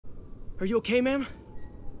Are you okay, ma'am?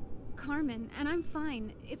 Carmen, and I'm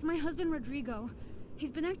fine. It's my husband, Rodrigo.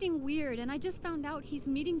 He's been acting weird, and I just found out he's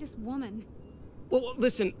meeting this woman. Well,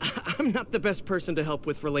 listen, I'm not the best person to help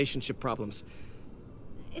with relationship problems.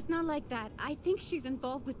 It's not like that. I think she's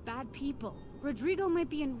involved with bad people. Rodrigo might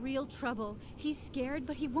be in real trouble. He's scared,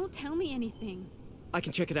 but he won't tell me anything. I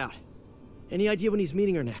can check it out. Any idea when he's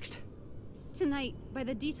meeting her next? Tonight, by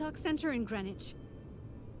the detox center in Greenwich.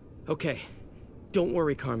 Okay. Don't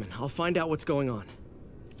worry, Carmen. I'll find out what's going on.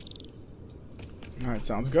 Alright,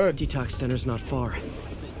 sounds good. Detox center's not far.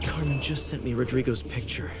 Carmen just sent me Rodrigo's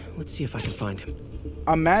picture. Let's see if I can find him.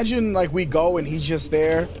 Imagine, like, we go and he's just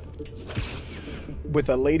there with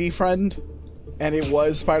a lady friend, and it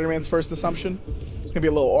was Spider-Man's first assumption. It's gonna be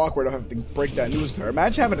a little awkward to have to break that news to her.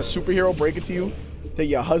 Imagine having a superhero break it to you that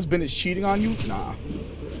your husband is cheating on you. Nah.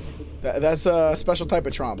 That's a special type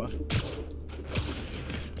of trauma.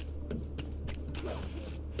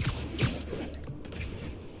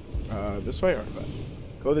 This way or back?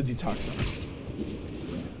 Go to the detox center.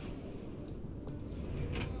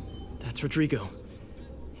 That's Rodrigo.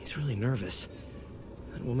 He's really nervous.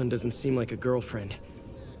 That woman doesn't seem like a girlfriend.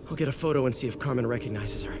 I'll get a photo and see if Carmen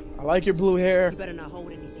recognizes her. I like your blue hair. You better not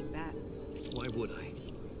hold anything back. Why would I?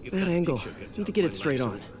 If That angle. picture Need to get it straight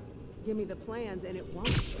on. Give me the plans and it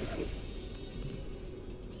won't.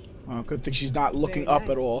 Oh, good thing she's not looking Very up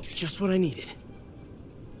nice. at all. Just what I needed.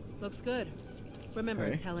 Looks good. Remember,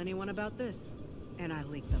 Okay. tell anyone about this. And I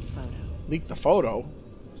leaked the photo. Leak the photo?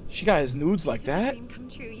 She got his nudes like that? Dream come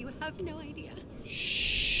true. You have no idea.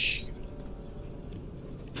 Shh.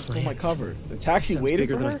 Oh Plans. my cover. The taxi Sounds waited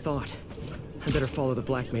bigger for than her? I thought. I better follow the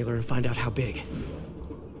blackmailer and find out how big.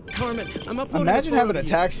 Carmen, I'm uploading Imagine a photo having to a you.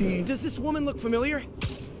 taxi. Does this woman look familiar?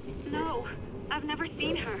 No, I've never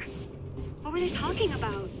seen her. What were they talking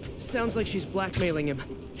about? Sounds like she's blackmailing him.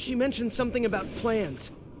 She mentioned something about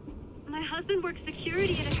plans. My husband works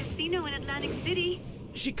security at a casino in Atlantic City.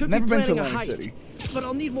 She could Never be been to planning a Atlantic heist, City. but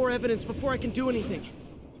I'll need more evidence before I can do anything.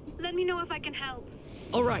 Let me know if I can help.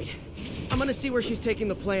 All right. I'm gonna see where she's taking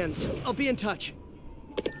the plans. I'll be in touch.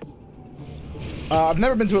 I've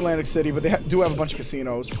never been to Atlantic City, but they do have a bunch of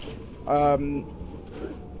casinos.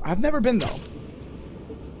 I've never been, though.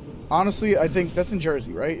 Honestly, I think that's in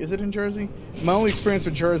Jersey, right? Is it in Jersey? My only experience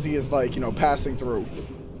with Jersey is, like, you know, passing through.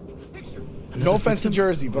 No offense to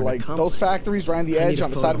Jersey, but, like, those factories right on the edge on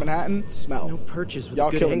the side of Manhattan, smell. No perches with Y'all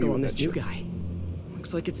a good killing me angle on with this that new shit. guy.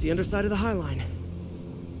 Looks like it's the underside of the High Line.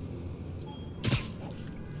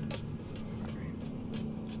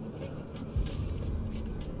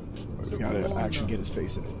 We gotta actually get his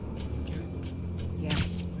face in it. Yeah.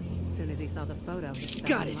 As soon as he saw the photo, he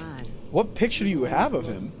Got fell in it. line. What picture do you have of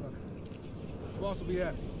him? Boss will be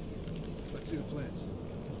happy. Let's see the plans.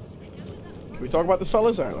 Can we talk about this,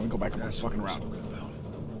 fellas? Alright, let me go back and fucking around.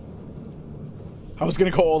 I was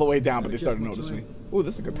gonna go all the way down, but they started to notice me. Ooh,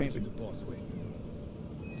 this is a good painting.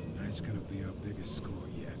 Tonight's gonna be our biggest score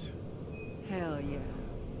yet. Hell yeah.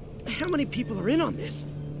 How many people are in on this?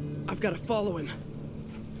 I've got to follow him.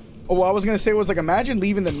 Oh, what I was gonna say was, like, imagine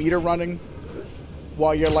leaving the meter running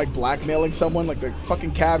while you're, like, blackmailing someone. Like, the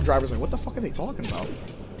fucking cab driver's like, what the fuck are they talking about?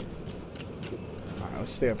 Alright,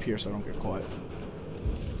 let's stay up here so I don't get caught.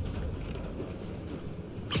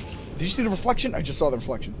 Did you see the reflection? I just saw the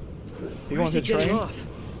reflection. You going Where's to he the getting train? off?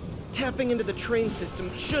 Tapping into the train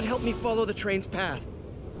system should help me follow the train's path.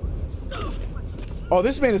 Oh,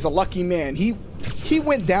 this man is a lucky man. He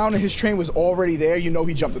went down and his train was already there. You know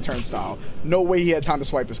he jumped the turnstile. No way he had time to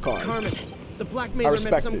swipe his card. Carmen, the I blackmailer met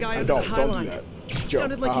respect some it. guy I under don't. the High Don't Line. do that. Joke.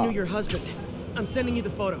 Sounded like you knew your husband. I'm sending you the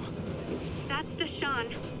photo. That's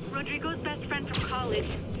Deshaun, Rodrigo's best friend from college.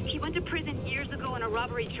 He went to prison years ago on a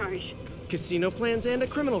robbery charge. Casino plans and a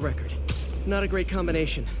criminal record. Not a great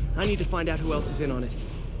combination. I need to find out who else is in on it.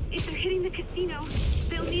 If they're hitting the casino,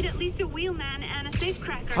 they'll need at least a wheelman and a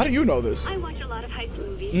safecracker. How do you know this? I watch a lot of heist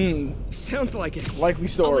movies. Sounds like it. Likely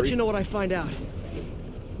story. I'll let you know what I find out.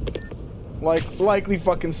 Like, likely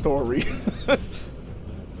fucking story.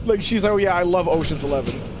 Like, she's like, oh yeah, I love Ocean's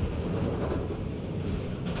 11.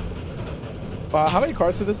 How many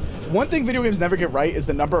carts are this? One thing video games never get right is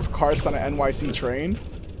the number of carts on an NYC train.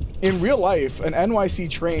 In real life, an NYC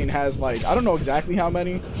train has, like, I don't know exactly how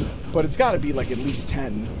many, but it's got to be, like, at least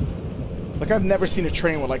 10. Like, I've never seen a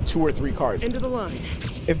train with, like, 2 or 3 carts. End of the line.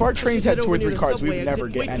 If our trains had 2 or 3 carts, we would never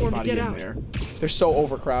exit. get Wait for 'em to anybody get in out. there. They're so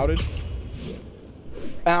overcrowded.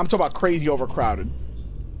 And I'm talking about crazy overcrowded.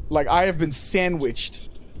 Like, I have been sandwiched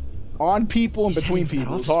on people and between Heading for that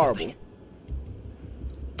people. It's office horrible. building.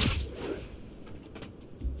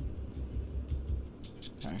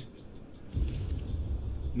 Okay.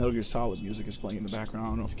 Metal Gear Solid music is playing in the background. I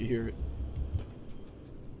don't know if you can hear it.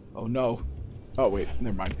 Oh no. Oh wait,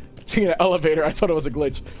 never mind. Taking an elevator, I thought it was a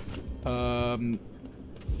glitch.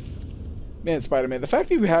 Man, Spider-Man, the fact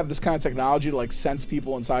that you have this kind of technology to like sense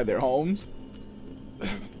people inside their homes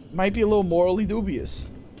might be a little morally dubious.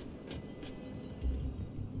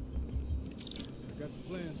 I got the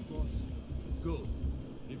plans, boss. Good.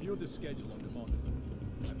 Review the schedule on the monitor.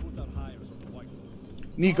 I put out hires on the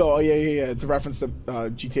whiteboard. Niko, oh yeah. It's a reference to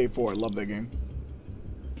GTA 4. I love that game.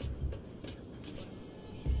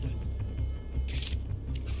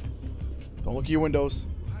 Don't look at your windows.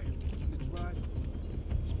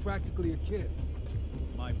 He's practically a kid.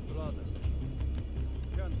 My brother.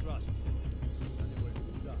 Can't trust him. Anyway,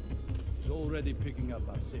 he's done. He's already picking up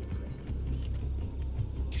our safe record.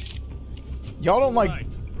 Y'all don't like Right.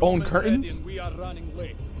 own Roman's curtains? ready and we are running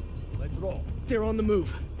late. Let's roll. They're on the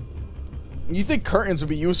move. You think curtains would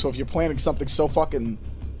be useful if you're planning something so fucking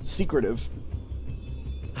secretive?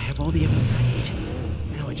 I have all the evidence I need.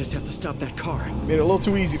 Now I just have to stop that car. Made it a little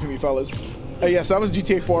too easy for me, fellas. Yes, that was a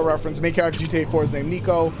GTA 4 reference. Main character GTA 4 is named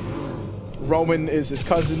Niko. Roman is his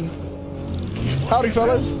cousin. Howdy,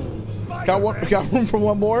 fellas. Got room for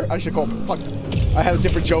one more? I should call. Fuck. I had a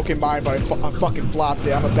different joke in mind, but I fucking flopped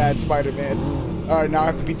it. I'm a bad Spider-Man. All right, now I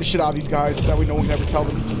have to beat the shit out of these guys so that way no one can ever tell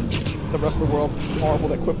them the rest of the world how horrible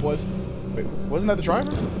that quip was. Wait, wasn't that the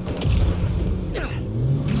driver?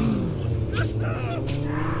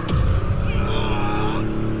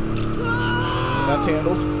 That's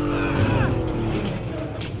handled.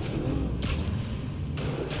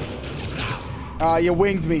 You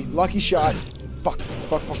winged me. Lucky shot. Fuck.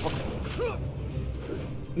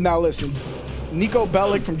 Now listen. Niko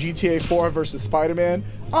Bellic from GTA 4 versus Spider-Man.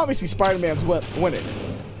 Obviously, Spider-Man's winning.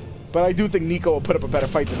 But I do think Niko will put up a better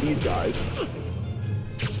fight than these guys.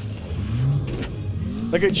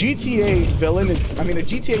 Like a GTA villain is... I mean, a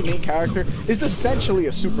GTA main character is essentially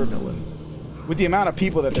a super villain. With the amount of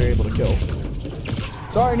people that they're able to kill.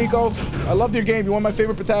 Sorry, Niko. I loved your game. You're one of my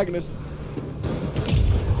favorite protagonists.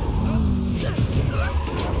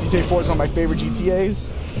 GTA 4 is one of my favorite GTAs.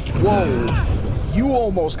 Whoa. You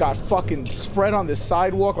almost got fucking spread on this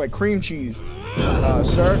sidewalk like cream cheese.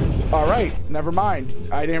 Sir? Alright, never mind.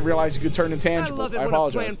 I didn't realize you could turn intangible. I love it I when a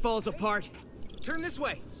apologize. plan falls apart. Turn this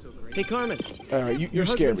way. Hey, Carmen. You Your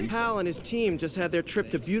scared husband's me. pal and his team just had their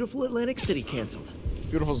trip to beautiful Atlantic City canceled.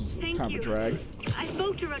 Beautiful's Thank kind of you. a drag. I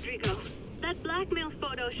spoke to Rodrigo. That blackmail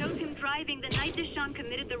photo shows him driving the night Deshaun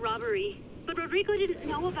committed the robbery. But Rodrigo didn't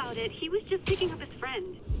know about it. He was just picking up his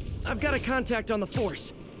friend. I've got a contact on the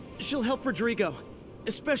force. She'll help Rodrigo,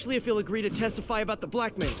 especially if he'll agree to testify about the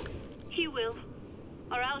blackmail. He will.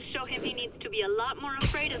 Or I'll show him he needs to be a lot more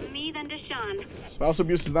afraid of me than Deshaun. Spouse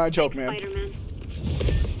abuse is not a joke, man. Spider-Man.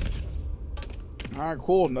 Alright,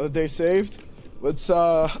 cool. Another day saved. Let's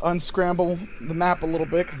unscramble the map a little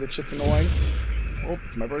bit because that shit's annoying. Oh,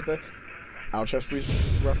 it's my birthday. Ow, chest please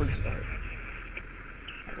reference. Alright.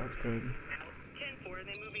 That's good. 10-4,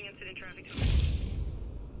 they moving incident traffic.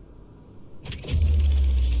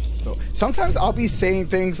 So, sometimes I'll be saying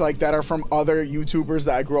things like that are from other YouTubers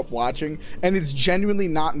that I grew up watching, and it's genuinely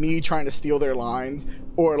not me trying to steal their lines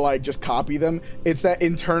or like just copy them. It's that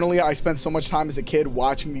internally I spent so much time as a kid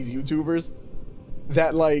watching these YouTubers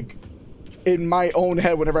that like in my own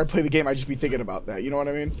head whenever I play the game I just be thinking about that. You know what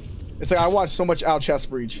I mean? It's like I watch so much Out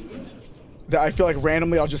Chest Breach that I feel like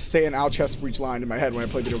randomly I'll just say an Out Chest Breach line in my head when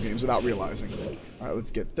I play video games without realizing. Alright,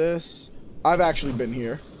 let's get this. I've actually been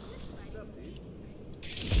here.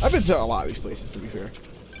 I've been to a lot of these places, to be fair.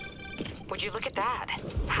 Would you look at that?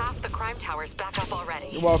 Half the crime tower's back up already.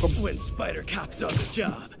 You're welcome. When Spider Cop's on the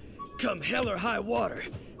job, come hell or high water,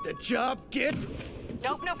 the job gets...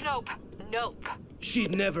 Nope.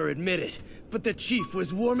 She'd never admit it, but the chief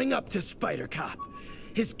was warming up to Spider Cop.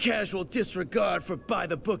 His casual disregard for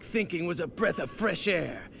by-the-book thinking was a breath of fresh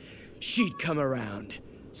air. She'd come around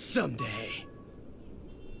someday.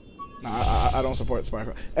 Nah, I don't support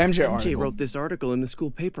Spider. MJ article. wrote this article in the school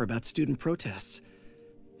paper about student protests.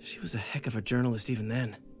 She was a heck of a journalist even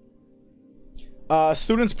then.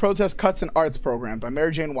 Students protest cuts in arts program by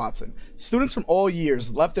Mary Jane Watson. Students from all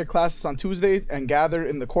years left their classes on Tuesdays and gathered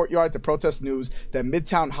in the courtyard to protest news that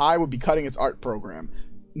Midtown High would be cutting its art program.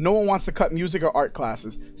 No one wants to cut music or art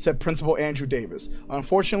classes, said Principal Andrew Davis.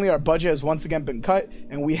 Unfortunately, our budget has once again been cut,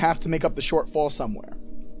 and we have to make up the shortfall somewhere.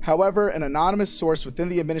 However, an anonymous source within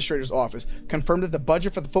the administrator's office confirmed that the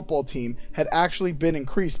budget for the football team had actually been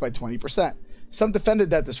increased by 20%. Some defended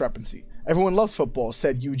that discrepancy. Everyone loves football,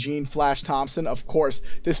 said Eugene Flash Thompson. Of course,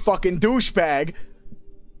 this fucking douchebag.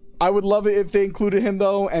 I would love it if they included him,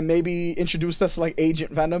 though, and maybe introduced us to, like,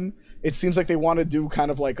 Agent Venom. It seems like they want to do kind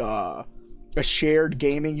of like a shared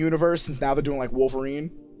gaming universe, since now they're doing, like,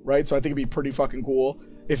 Wolverine, right? So I think it'd be pretty fucking cool.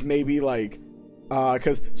 if maybe like,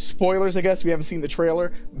 because spoilers, I guess we haven't seen the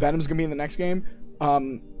trailer. Venom's gonna be in the next game.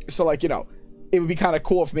 So like, you know, it would be kind of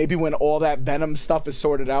cool if maybe when all that Venom stuff is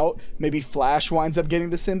sorted out, maybe Flash winds up getting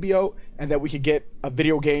the symbiote, and that we could get a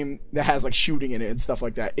video game that has like shooting in it and stuff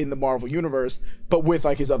like that in the Marvel universe, but with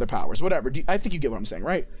like his other powers, whatever. I think you get what I'm saying,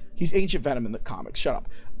 right? He's Ancient Venom in the comics. Shut up.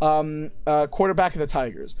 Quarterback of the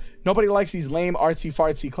Tigers. Nobody likes these lame artsy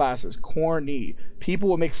fartsy classes. Corny. People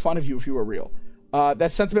will make fun of you if you were real.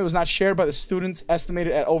 That sentiment was not shared by the students,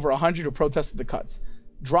 estimated at over 100 who protested the cuts.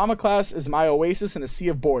 Drama class is my oasis in a sea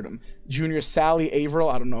of boredom. Junior Sally Averill,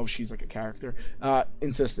 I don't know if she's like a character,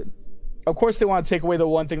 insisted. Of course they want to take away the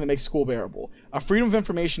one thing that makes school bearable. A Freedom of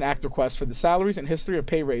Information Act request for the salaries and history of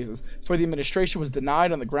pay raises for the administration was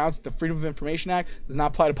denied on the grounds that the Freedom of Information Act does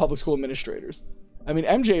not apply to public school administrators. I mean,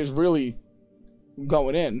 MJ is really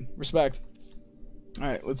going in. Respect.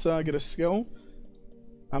 Alright, let's get a skill.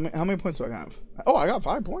 How many points do I have? Oh, I got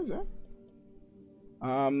 5 points, yeah.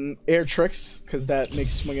 Air tricks, because that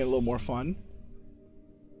makes swinging a little more fun.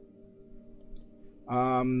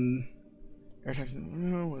 Air tricks.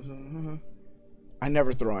 I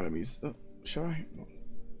never throw enemies. Should I?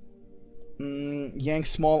 Yank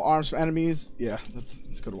small arms from enemies. Yeah, that's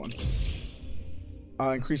a good one.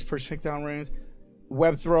 Increase push takedown range.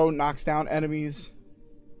 Web throw knocks down enemies.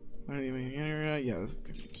 Yeah.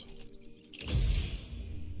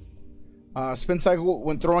 Spin cycle.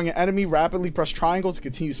 When throwing an enemy, rapidly press triangle to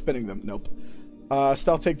continue spinning them. Nope.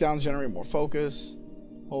 Stealth takedowns generate more focus.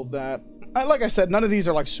 Hold that. Like I said, none of these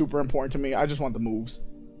are like super important to me. I just want the moves.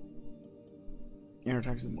 Air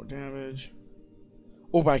attacks do more damage.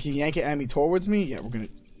 Oh, but I can yank an enemy towards me? Yeah, we're gonna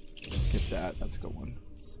get that. That's a good one.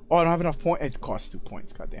 Oh, I don't have enough points. It costs 2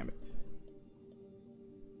 points. God damn it.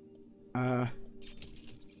 Yeah,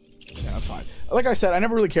 that's fine. Like I said, I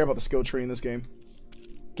never really care about the skill tree in this game.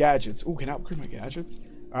 Gadgets. Ooh, can I upgrade my gadgets?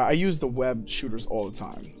 I use the web shooters all the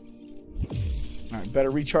time. Alright, better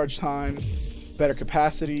recharge time, better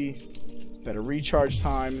capacity, better recharge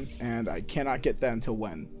time, and I cannot get that until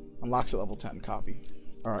when? Unlocks at level 10. Copy.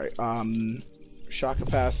 Alright, shot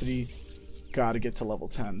capacity. Gotta get to level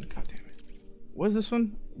 10. God damn it. What is this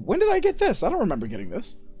one? When did I get this? I don't remember getting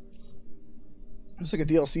this. It's like a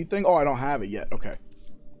DLC thing? Oh, I don't have it yet. Okay.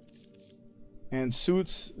 And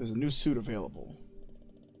suits. There's a new suit available.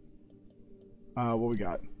 What we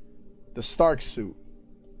got? The Stark suit.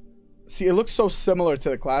 See, it looks so similar to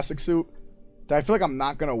the classic suit that I feel like I'm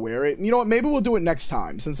not gonna wear it. And you know what? Maybe we'll do it next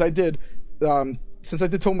time. Since I did Tobey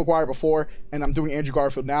Maguire before, and I'm doing Andrew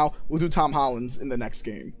Garfield now, we'll do Tom Holland's in the next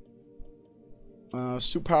game.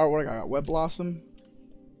 Suit power. What I got? Web Blossom.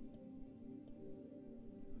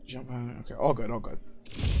 Jump on it. Okay. All good. All good.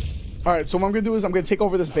 All right. So what I'm gonna do is I'm gonna take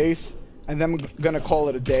over this base, and then I'm gonna call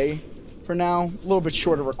it a day for now. A little bit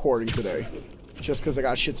shorter recording today, just because I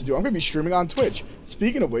got shit to do. I'm gonna be streaming on Twitch.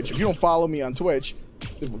 Speaking of which, if you don't follow me on Twitch,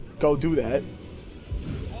 go do that.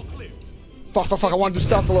 Fuck, I want to do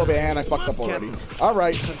stealth a little bit, and I fucked up already.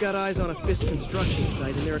 Alright. I've got eyes on a Fisk construction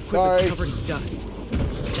site, and their equipment's covered in dust.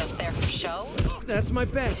 Just there for show? That's my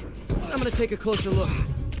bet. I'm gonna take a closer look.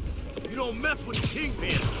 You don't mess with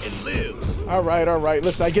Kingpin and live. Alright.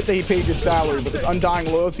 Listen, I get that he pays his salary, but this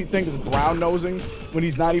undying loyalty thing, this brown nosing when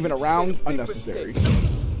he's not even around, unnecessary.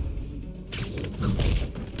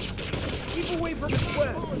 Keep away from his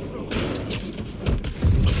web.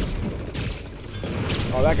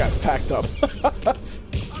 Oh, that guy's packed up.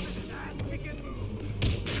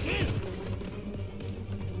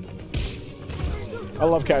 I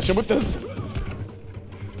love catching with this.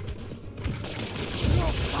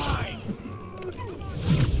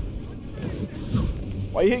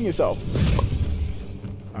 Why are you hitting yourself?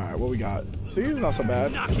 Alright, what we got? See, it's not so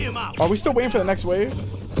bad. Knock him out. Are we still waiting for the next wave?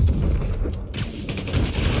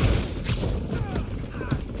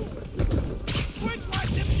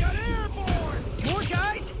 More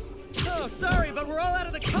guys? Oh, sorry, but we're all out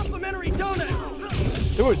of the complimentary donuts.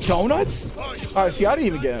 There were donuts? Alright, see, I didn't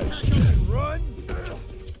even get it.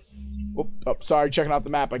 Oh, sorry, checking out the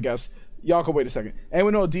map, I guess. Y'all can wait a second.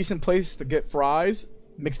 Anyone know a decent place to get fries?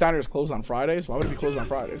 Mixed Diner is closed on Fridays? Why would it be closed on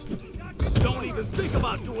Fridays? Don't even think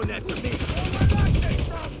about doing that to me.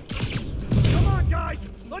 Come on, guys.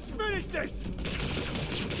 Let's finish this.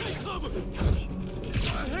 Take cover.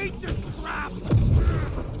 I hate this crap.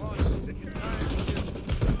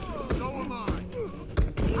 So am I.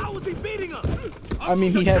 How is he beating us? I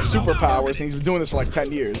mean, he has superpowers, and he's been doing this for like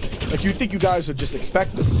 10 years. Like, you'd think you guys would just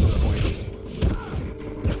expect this at this point.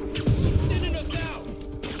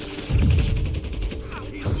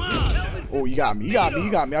 Oh, you got me. I'll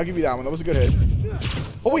give you that one. That was a good hit.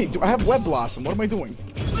 Oh, wait. I have Web Blossom. What am I doing?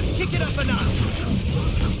 Let's kick it up a notch.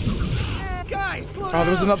 Guys, slow Oh,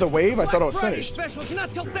 there was another wave? I thought it was Friday finished. special's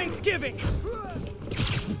not till Thanksgiving.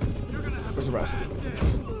 Where's the rest?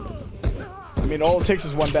 I mean, all it takes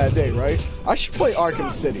is one bad day, right? I should play Arkham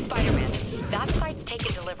City. Spider-Man, that site's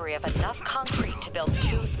taken delivery of enough concrete to build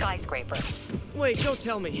 2 skyscrapers. Wait, don't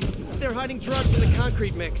tell me. They're hiding drugs in the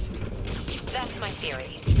concrete mix. That's my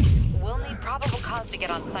theory. We'll need probable cause to get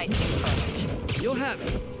on site first. You'll have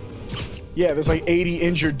it. Yeah, there's like 80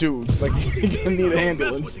 injured dudes. Like, you're gonna need an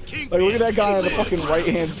ambulance. Like, look at that guy on the fucking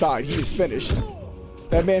right-hand side. He is finished.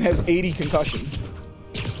 That man has 80 concussions.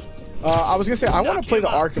 I was gonna say, I want to play the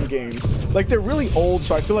Arkham games. Like, they're really old,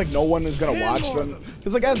 so I feel like no one is gonna watch them.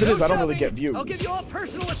 Because, like, as it is, I don't really get views.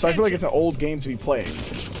 So I feel like it's an old game to be playing.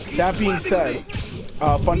 That being said,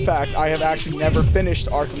 fun fact, I have actually never finished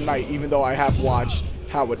Arkham Knight, even though I have watched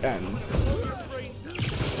how it ends.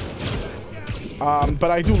 But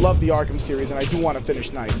I do love the Arkham series, and I do want to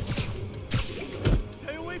finish Knight.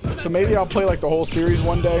 So maybe I'll play, like, the whole series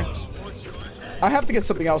one day. I have to get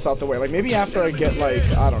something else out the way. Like, maybe after I get, like,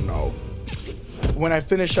 I don't know, when I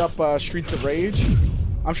finish up Streets of Rage.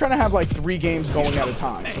 I'm trying to have, like, 3 games going at a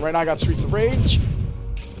time. So right now I got Streets of Rage,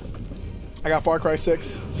 I got Far Cry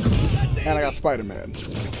 6, and I got Spider-Man.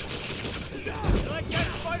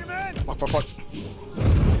 Fuck.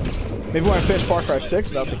 Maybe when I finish Far Cry 6,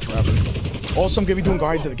 but that'll take forever. Also, I'm gonna be doing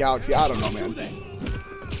Guardians of the Galaxy. I don't know, man.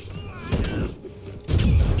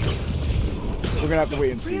 We're gonna have to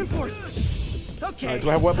wait and see. Alright, do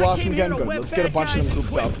I have Web Blossom again? Good. Let's get a bunch of them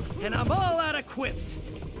grouped up. And I'm all out of quips.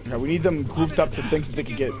 Yeah, we need them grouped up to things that they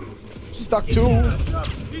can get stuck to.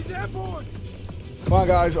 Come on,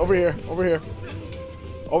 guys. Over here. Over here.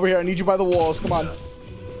 Over here. I need you by the walls. Come on.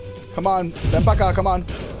 Come on. Ven para acá. Come on.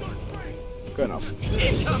 Good enough.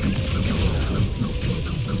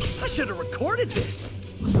 I should have recorded this.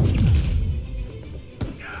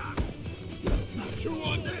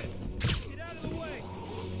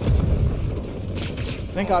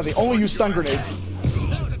 Thank God they only use stun grenades.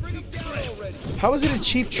 How is it a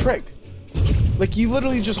cheap trick? Like, you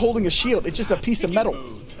literally just holding a shield. It's just a piece of metal.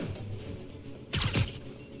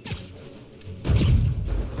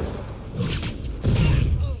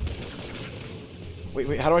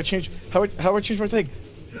 Wait, how do I change? How do I change my thing?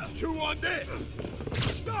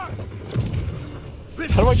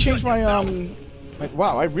 How do I change my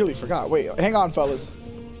wow, I really forgot. Wait, hang on, fellas.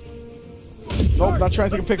 Nope, not trying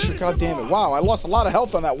to take a picture. God damn it! Wow, I lost a lot of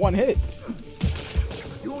health on that one hit.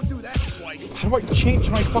 How do I change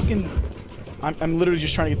my fucking? I'm literally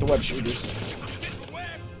just trying to get the web shooters.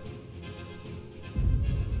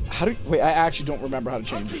 How do? Wait, I actually don't remember how to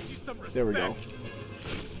change it. There we go.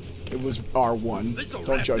 It was R1.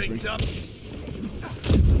 Don't judge me.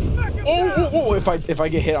 Oh! If I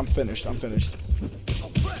get hit, I'm finished. I'm finished.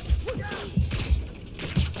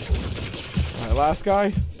 All right, last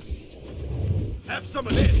guy. Have some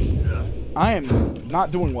of this. I am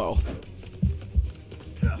not doing well.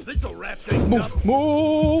 This'll wrap things up.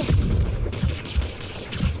 Move!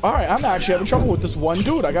 Alright, I'm actually having trouble with this one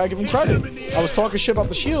dude. I gotta give him credit. I was talking shit about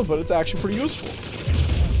the shield, but it's actually pretty useful.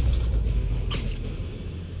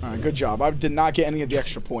 Alright, good job. I did not get any of the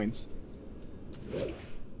extra points.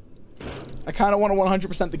 I kind of want to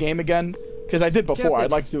 100% the game again, because I did before. I'd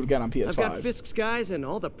like to do it again on PS5. I've got Fisk's guys and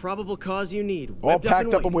all the probable cause you need. All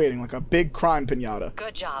packed up and waiting, like a big crime pinata.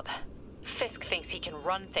 Good job. Fisk thinks he can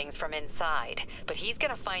run things from inside, but he's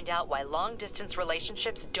gonna find out why long-distance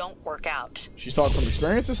relationships don't work out. She's talking from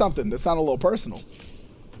experience or something? That sounded a little personal.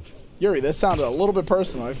 Yuri, that sounded a little bit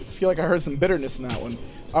personal. I feel like I heard some bitterness in that one.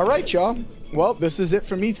 Alright, y'all. Well, this is it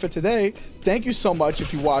for me for today. Thank you so much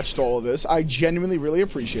if you watched all of this. I genuinely really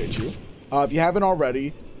appreciate you. If you haven't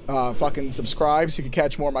already, fucking subscribe so you can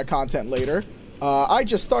catch more of my content later. I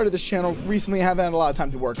just started this channel recently. I haven't had a lot of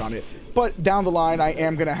time to work on it. But down the line, I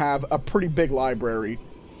am going to have a pretty big library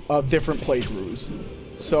of different playthroughs.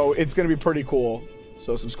 So it's going to be pretty cool.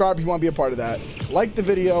 So subscribe if you want to be a part of that. Like the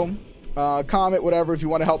video. Comment, whatever, if you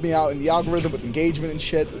want to help me out in the algorithm with engagement and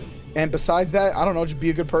shit. And besides that, I don't know, just be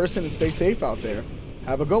a good person and stay safe out there.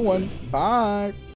 Have a good one. Bye.